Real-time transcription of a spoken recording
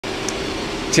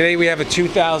Today we have a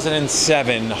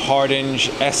 2007 Hardinge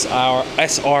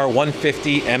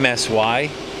SR150 MSY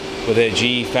with a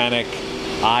GE Fanuc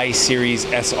I-Series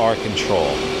SR control.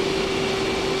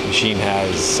 The machine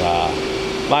has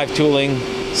live tooling,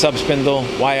 sub-spindle,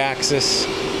 Y-axis.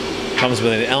 Comes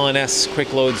with an LNS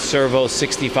quick load servo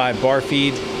 65 bar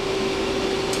feed.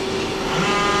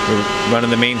 We're running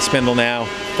the main spindle now,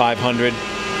 500.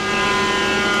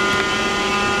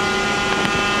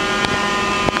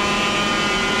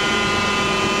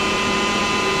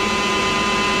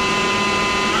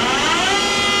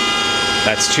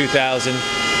 That's 2,000.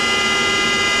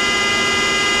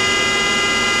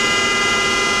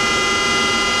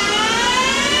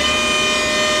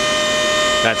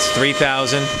 That's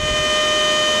 3,000.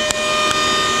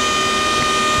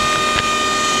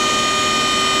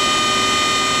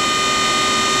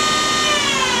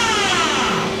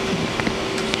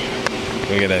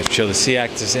 We're going to show the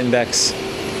C-axis index.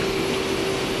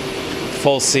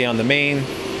 Full C on the main,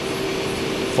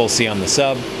 full C on the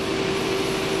sub.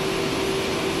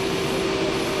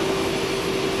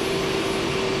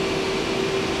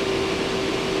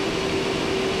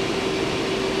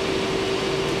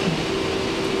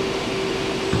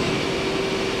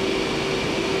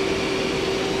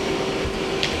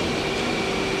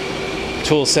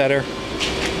 Tool setter.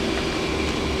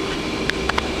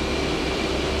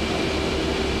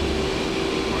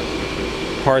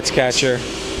 Parts catcher.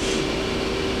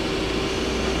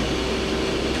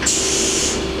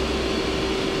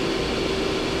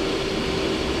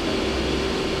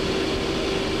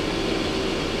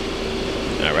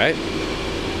 All right.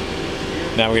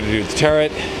 Now we're going to do the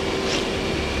turret.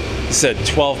 This is a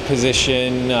 12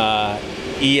 position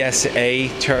ESA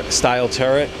style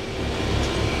turret.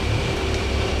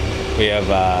 We have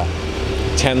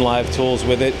 10 live tools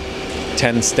with it,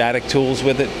 10 static tools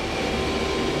with it.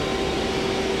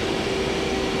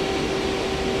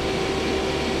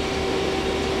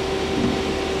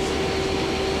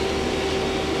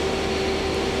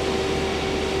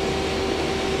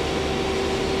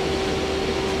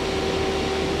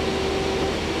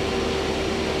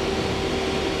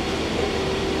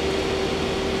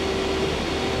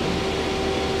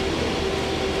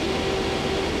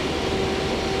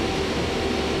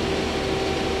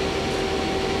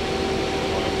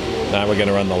 Now we're going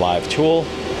to run the live tool.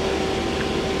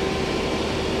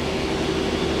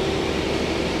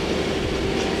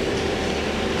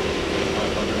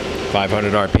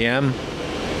 .500 RPM.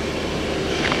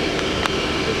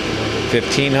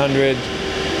 1,500.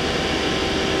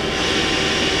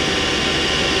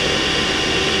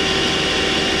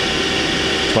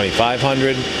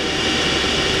 2,500.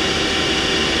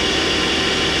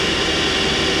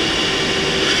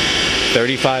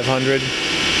 3,500.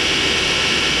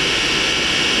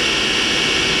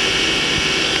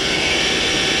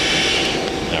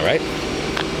 All right,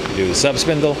 do the sub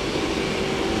spindle.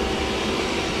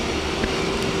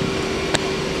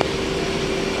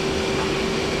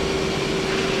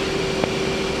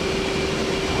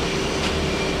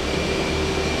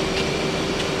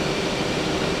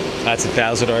 That's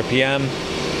 1,000 RPM.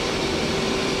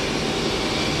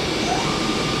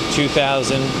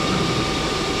 2,000.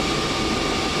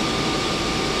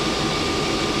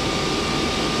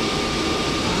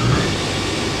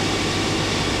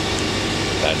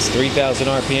 That's 3,000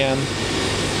 RPM.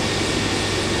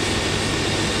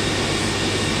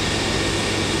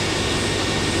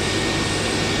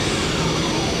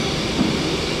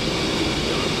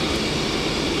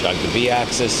 Jog the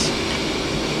B-axis.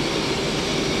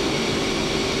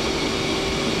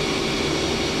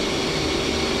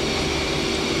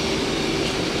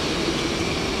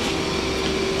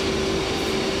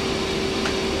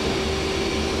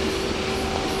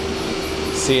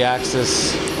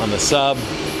 C-axis on the sub.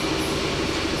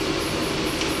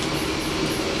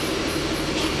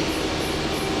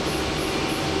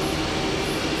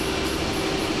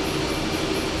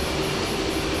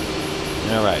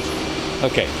 All right.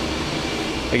 Okay.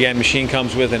 Again, machine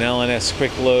comes with an LNS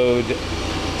quick load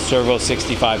servo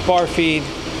 65 bar feed,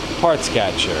 parts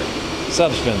catcher,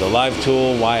 sub spindle, live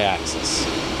tool, Y-axis.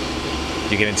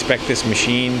 You can inspect this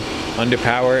machine under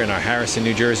power in our Harrison,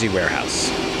 New Jersey warehouse.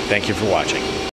 Thank you for watching.